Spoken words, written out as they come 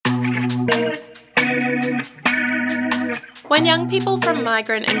When young people from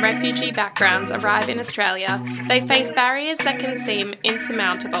migrant and refugee backgrounds arrive in Australia, they face barriers that can seem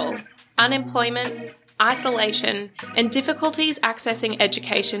insurmountable: unemployment, isolation, and difficulties accessing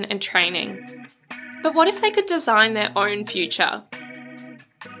education and training. But what if they could design their own future?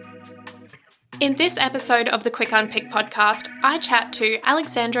 In this episode of the Quick Unpick podcast, I chat to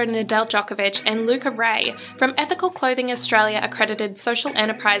Aleksandra Nedeljkovic and Luka from Ethical Clothing Australia-accredited social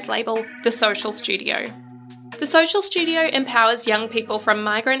enterprise label, The Social Studio. The Social Studio empowers young people from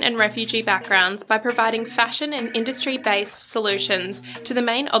migrant and refugee backgrounds by providing fashion and industry-based solutions to the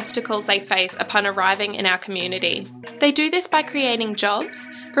main obstacles they face upon arriving in our community. They do this by creating jobs,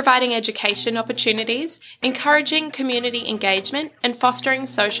 providing education opportunities, encouraging community engagement, and fostering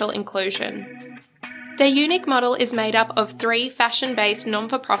social inclusion. Their unique model is made up of 3 fashion-based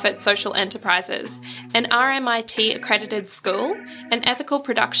non-for-profit social enterprises, an RMIT-accredited school, an ethical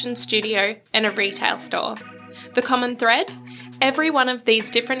production studio, and a retail store. The common thread? Every one of these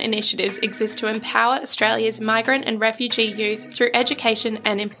different initiatives exists to empower Australia's migrant and refugee youth through education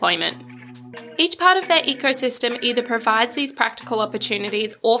and employment. Each part of their ecosystem either provides these practical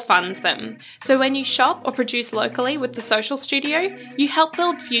opportunities or funds them. So when you shop or produce locally with the Social Studio, you help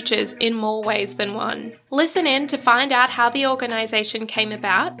build futures in more ways than one. Listen in to find out how the organisation came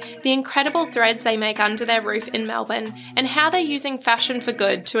about, the incredible threads they make under their roof in Melbourne, and how they're using fashion for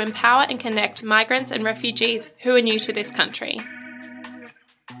good to empower and connect migrants and refugees who are new to this country.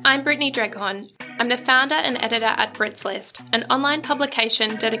 I'm Brittany Dreghorn. I'm the founder and editor at Brit's List, an online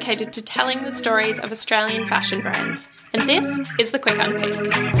publication dedicated to telling the stories of Australian fashion brands. And this is the Quick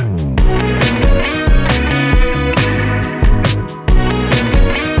Unpick.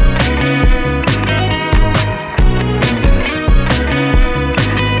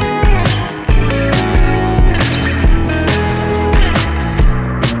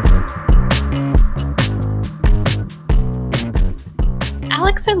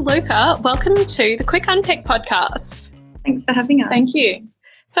 Alex and Luka, welcome to the Quick Unpick podcast. Thanks for having us. Thank you.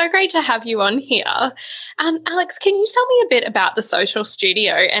 So great to have you on here. Alex, can you tell me a bit about the Social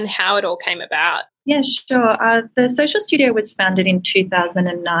Studio and how it all came about? Yeah, sure. The Social Studio was founded in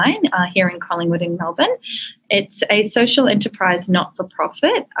 2009 here in Collingwood in Melbourne. It's a social enterprise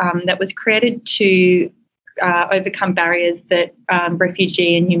not-for-profit that was created to overcome barriers that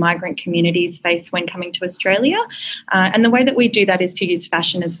refugee and new migrant communities face when coming to Australia. And the way that we do that is to use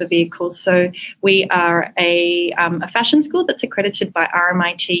fashion as the vehicle. So we are a fashion school that's accredited by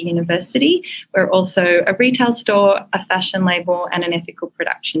RMIT University. We're also a retail store, a fashion label, and an ethical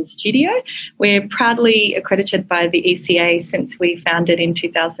production studio. We're proudly accredited by the ECA since we founded in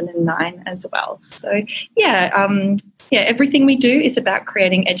 2009 as well. So, everything we do is about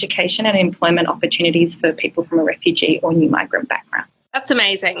creating education and employment opportunities for people from a refugee or new migrant background. That's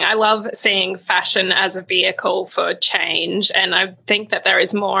amazing. I love seeing fashion as a vehicle for change, and I think that there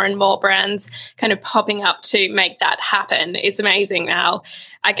is more and more brands kind of popping up to make that happen. It's amazing now,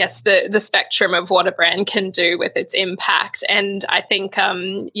 I guess, the spectrum of what a brand can do with its impact. And I think,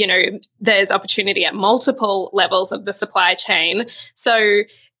 there's opportunity at multiple levels of the supply chain. So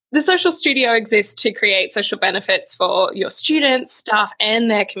the Social Studio exists to create social benefits for your students, staff, and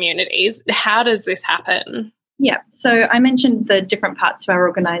their communities. How does this happen? Yeah, so I mentioned the different parts of our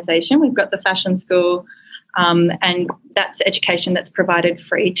organisation. We've got the fashion school, and that's education that's provided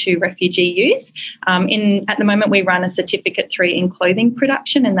free to refugee youth. At the moment, we run a Certificate 3 in clothing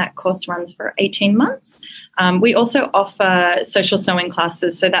production, and that course runs for 18 months. We also offer social sewing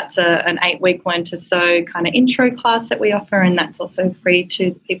classes, so that's an 8-week learn to sew kind of intro class that we offer, and that's also free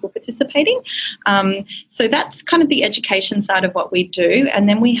to the people participating. So that's kind of the education side of what we do. And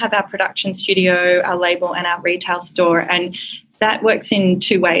then we have our production studio, our label, and our retail store, and that works in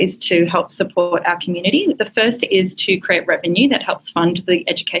 2 ways to help support our community. The first is to create revenue that helps fund the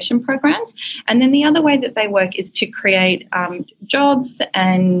education programs. And then the other way that they work is to create jobs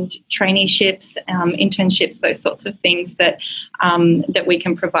and traineeships, internships, those sorts of things that we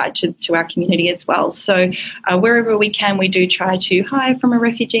can provide to our community as well. So wherever we can, we do try to hire from a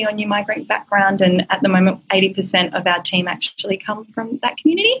refugee or new migrant background. And at the moment, 80% of our team actually come from that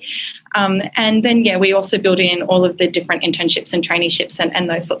community. And then, we also build in all of the different internships and traineeships and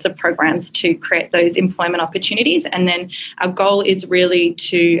those sorts of programs to create those employment opportunities. And then our goal is really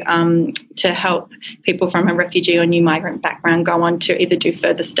to help people from a refugee or new migrant background go on to either do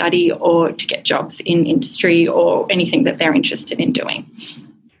further study or to get jobs in industry or anything that they're interested in doing.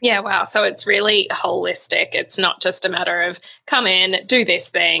 Yeah, wow. So it's really holistic. It's not just a matter of come in, do this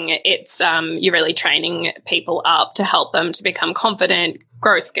thing. It's you're really training people up to help them to become confident,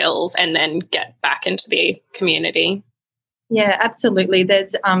 grow skills, and then get back into the community. Yeah, absolutely.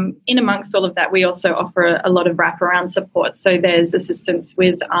 There's in amongst all of that, we also offer a lot of wraparound support. So there's assistance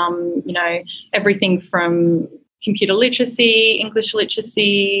with, everything from computer literacy, English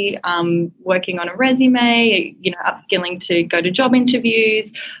literacy, working on a resume, upskilling to go to job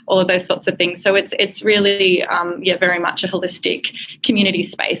interviews, all of those sorts of things. So it's really, very much a holistic community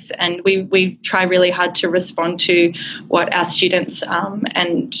space. And we try really hard to respond to what our students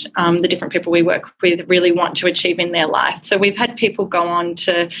and the different people we work with really want to achieve in their life. So we've had people go on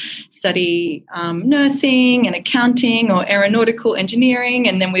to study nursing and accounting or aeronautical engineering,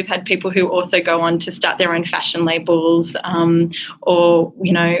 and then we've had people who also go on to start their own fashion labels, or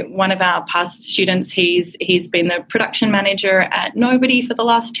one of our past students, he's been the production manager at Nobody for the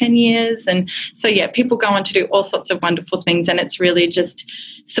last 10 years. And so people go on to do all sorts of wonderful things, and it's really just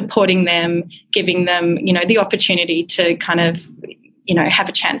supporting them, giving them the opportunity to kind of have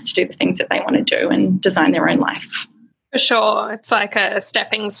a chance to do the things that they want to do and design their own life. For sure. It's like a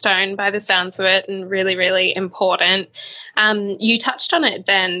stepping stone by the sounds of it, and really, really important. You touched on it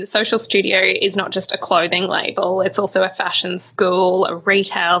then. Social Studio is not just a clothing label. It's also a fashion school, a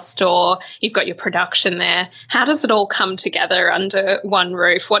retail store. You've got your production there. How does it all come together under one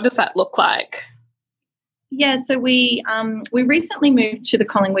roof? What does that look like? Yeah, so we recently moved to the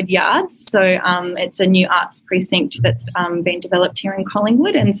Collingwood Yards. So it's a new arts precinct that's been developed here in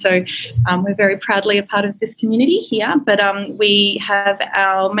Collingwood, and so we're very proudly a part of this community here. But we have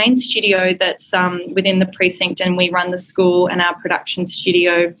our main studio that's within the precinct, and we run the school and our production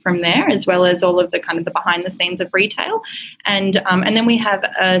studio from there, as well as all of the kind of the behind the scenes of retail. And then we have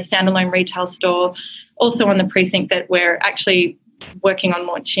a standalone retail store also on the precinct that we're actually working on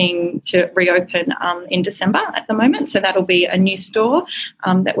launching to reopen in December at the moment. So that'll be a new store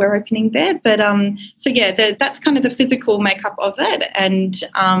that we're opening there. But that's kind of the physical makeup of it. And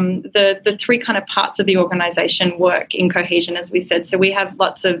the three kind of parts of the organisation work in cohesion, as we said. So we have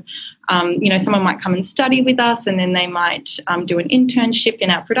lots of someone might come and study with us, and then they might do an internship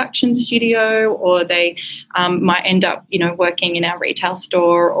in our production studio, or they might end up, working in our retail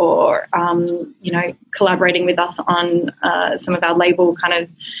store, or, collaborating with us on some of our label kind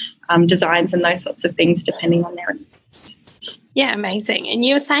of designs and those sorts of things, depending on their. Yeah, amazing. And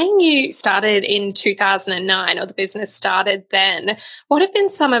you were saying you started in 2009, or the business started then. What have been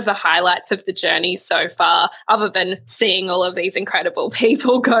some of the highlights of the journey so far, other than seeing all of these incredible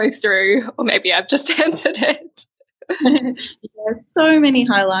people go through? Or maybe I've just answered it. Yeah, so many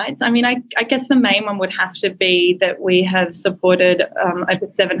highlights. I mean, I guess the main one would have to be that we have supported over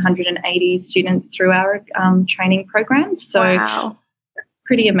 780 students through our training programs. So wow.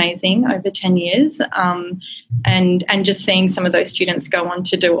 Pretty amazing over 10 years, and just seeing some of those students go on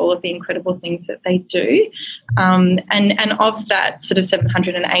to do all of the incredible things that they do. And of that sort of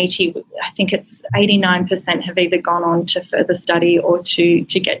 780, I think it's 89% have either gone on to further study or to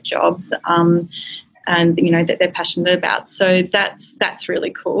get jobs, and that they're passionate about. So that's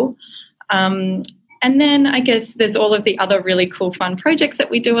really cool. And then I guess there's all of the other really cool fun projects that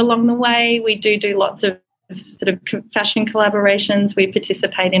we do along the way. We do lots of sort of fashion collaborations. We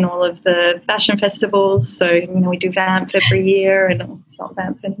participate in all of the fashion festivals. So, we do VAMP every year, and it's not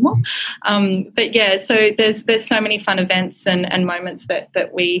VAMP anymore. But yeah, so there's so many fun events and moments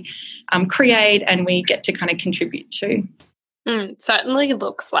that we create and we get to kind of contribute to. Certainly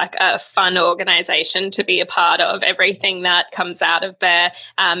looks like a fun organisation to be a part of. Everything that comes out of there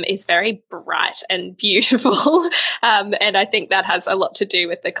is very bright and beautiful. And I think that has a lot to do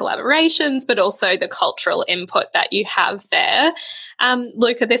with the collaborations, but also the cultural input that you have there.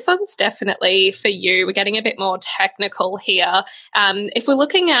 Luka, this one's definitely for you. We're getting a bit more technical here. If we're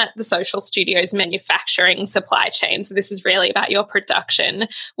looking at the Social Studio's manufacturing supply chain, so this is really about your production,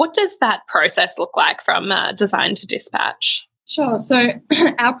 what does that process look like from design to dispatch? Sure. So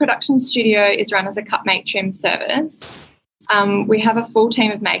our production studio is run as a cut, make, trim service. We have a full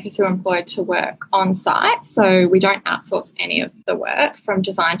team of makers who are employed to work on site, so we don't outsource any of the work from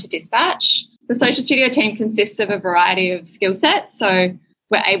design to dispatch. The Social Studio team consists of a variety of skill sets, so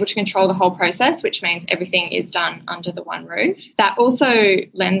we're able to control the whole process, which means everything is done under the one roof. That also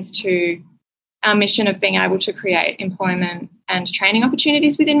lends to our mission of being able to create employment and training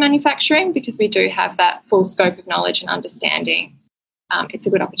opportunities within manufacturing, because we do have that full scope of knowledge and understanding. It's a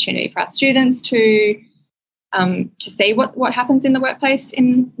good opportunity for our students to see what happens in the workplace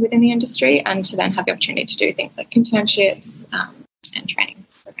within the industry, and to then have the opportunity to do things like internships and training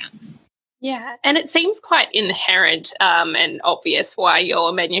programs. Yeah, and it seems quite inherent and obvious why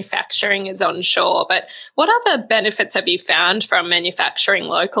your manufacturing is onshore, but what other benefits have you found from manufacturing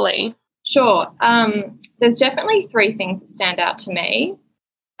locally? Sure. There's definitely three things that stand out to me.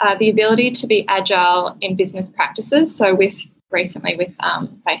 the ability to be agile in business practices. So recently with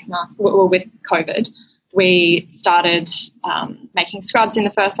face masks, with COVID, we started making scrubs in the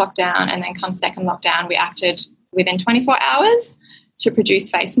first lockdown, and then come second lockdown, we acted within 24 hours to produce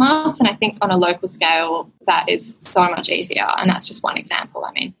face masks. And I think on a local scale, that is so much easier. And that's just one example.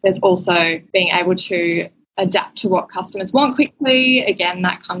 I mean, there's also being able to adapt to what customers want quickly. Again,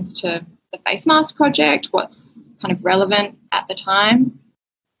 that comes to the face mask project, what's kind of relevant at the time.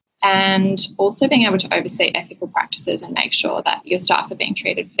 And also being able to oversee ethical practices and make sure that your staff are being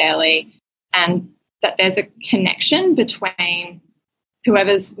treated fairly, and that there's a connection between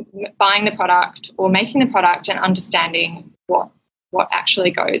whoever's buying the product or making the product and understanding what actually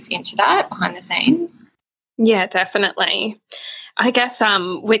goes into that behind the scenes. Yeah, definitely. I guess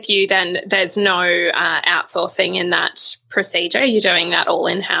with you then, there's no outsourcing in that procedure. You're doing that all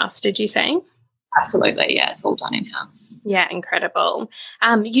in-house, did you say? Absolutely, yeah, it's all done in-house. Yeah, incredible.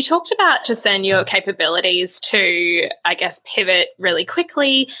 You talked about just then your capabilities to, I guess, pivot really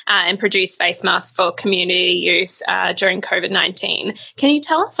quickly and produce face masks for community use during COVID-19. Can you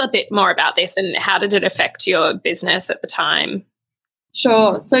tell us a bit more about this, and how did it affect your business at the time?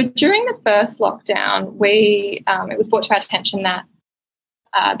 Sure. So during the first lockdown, it was brought to our attention that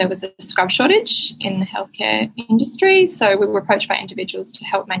there was a scrub shortage in the healthcare industry. So we were approached by individuals to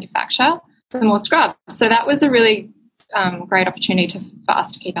help manufacture some more scrubs. So that was a really great opportunity for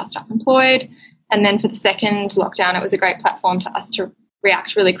us to keep our staff employed. And then for the second lockdown, it was a great platform to us to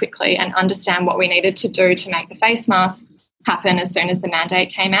react really quickly and understand what we needed to do to make the face masks happen as soon as the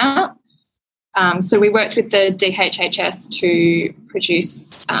mandate came out. So we worked with the DHHS to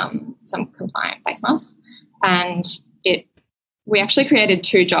produce some compliant face masks, and we actually created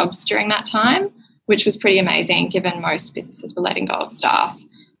 2 jobs during that time, which was pretty amazing given most businesses were letting go of staff.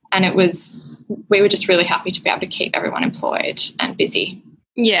 And we were just really happy to be able to keep everyone employed and busy.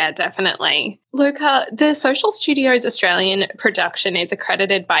 Yeah, definitely. Luka, the Social Studios Australian production is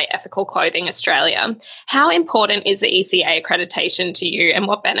accredited by Ethical Clothing Australia. How important is the ECA accreditation to you, and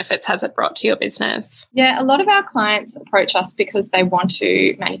what benefits has it brought to your business? Yeah, a lot of our clients approach us because they want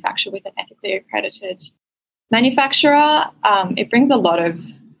to manufacture with an ethically accredited manufacturer. It brings a lot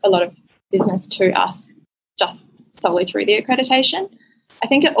of business to us just solely through the accreditation. I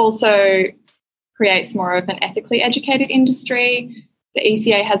think it also creates more of an ethically educated industry. The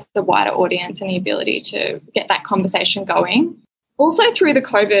ECA has the wider audience and the ability to get that conversation going. Also, through the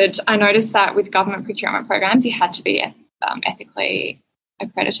COVID, I noticed that with government procurement programs, you had to be ethically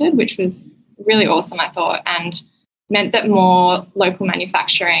accredited, which was really awesome, I thought, and meant that more local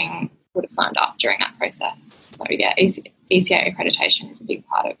manufacturing would have signed up during that process. So, yeah, ECA accreditation is a big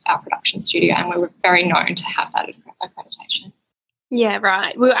part of our production studio, and we were very known to have that accreditation. Yeah,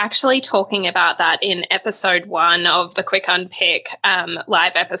 right. We were actually talking about that in episode 1 of the Quick Unpick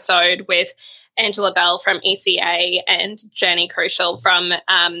live episode with Angela Bell from ECA and Jenny Crucial from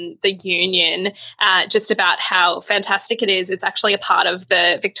the union, just about how fantastic it is. It's actually a part of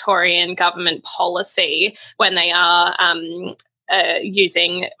the Victorian government policy when they are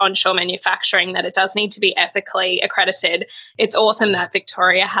using onshore manufacturing, that it does need to be ethically accredited. It's awesome that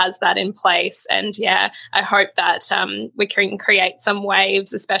Victoria has that in place. And yeah, I hope that we can create some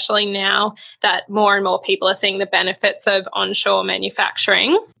waves, especially now that more and more people are seeing the benefits of onshore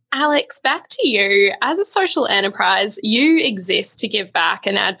manufacturing. Alex, back to you. As a social enterprise, you exist to give back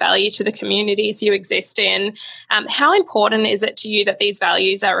and add value to the communities you exist in. How important is it to you that these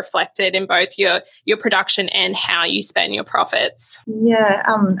values are reflected in both your production and how you spend your profits? Yeah,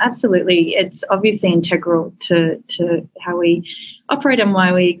 absolutely. It's obviously integral to how we operate and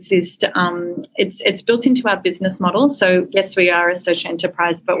why we exist. It's built into our business model. So yes, we are a social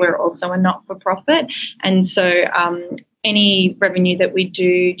enterprise, but we're also a not-for-profit. And so any revenue that we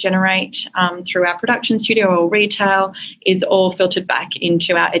do generate through our production studio or retail is all filtered back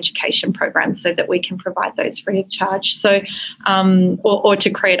into our education programs so that we can provide those free of charge. So, or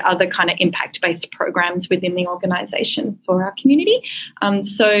to create other kind of impact-based programs within the organisation for our community.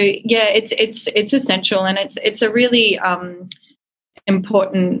 So yeah, it's essential, and it's a really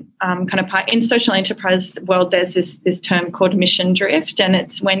important kind of part. In social enterprise world, there's this term called mission drift, and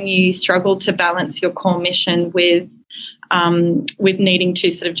it's when you struggle to balance your core mission with needing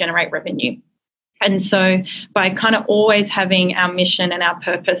to sort of generate revenue. And so by kind of always having our mission and our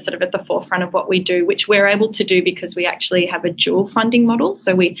purpose sort of at the forefront of what we do, which we're able to do because we actually have a dual funding model.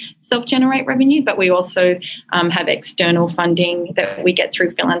 So we self-generate revenue, but we also have external funding that we get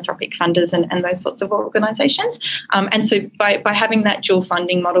through philanthropic funders and those sorts of organisations. And so by having that dual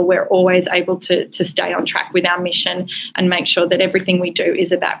funding model, we're always able to stay on track with our mission and make sure that everything we do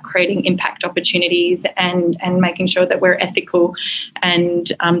is about creating impact opportunities and making sure that we're ethical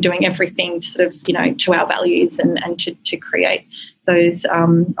and doing everything sort of, to our values and to create those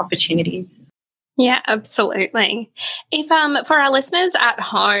opportunities. Yeah, absolutely. If for our listeners at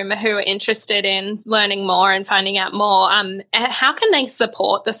home who are interested in learning more and finding out more, how can they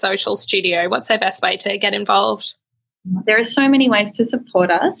support the Social Studio? What's their best way to get involved? There are so many ways to support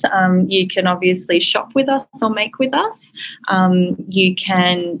us. You can obviously shop with us or make with us. You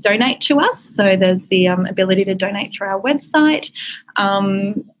can donate to us. So there's the ability to donate through our website.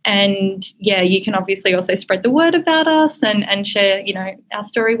 You can obviously also spread the word about us and share, our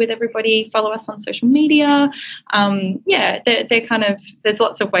story with everybody. Follow us on social media. They're kind of, there's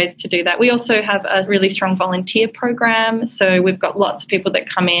lots of ways to do that. We also have a really strong volunteer program. So we've got lots of people that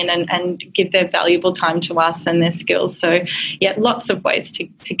come in and give their valuable time to us and their skills. So lots of ways to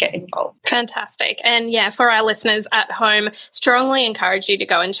get involved. Fantastic. And for our listeners at home, strongly encourage you to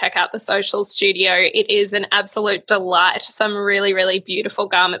go and check out the Social Studio. It is an absolute delight. Some really, really beautiful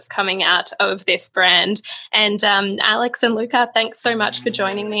garments coming out of this brand. And Alex and Luka, thanks so much for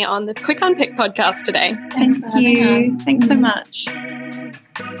joining me on the Quick Unpick podcast today. Thank you. Thanks so much.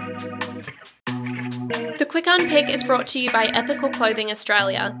 The Quick Unpick is brought to you by Ethical Clothing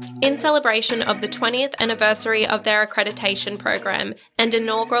Australia in celebration of the 20th anniversary of their accreditation program and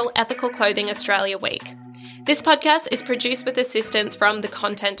inaugural Ethical Clothing Australia Week. This podcast is produced with assistance from the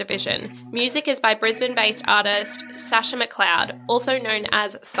Content Division. Music is by Brisbane-based artist Sasha McLeod, also known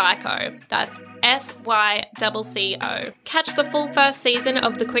as Psycho. That's SYCCO. Catch the full first season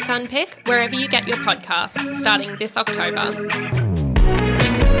of The Quick Unpick wherever you get your podcasts, starting this October.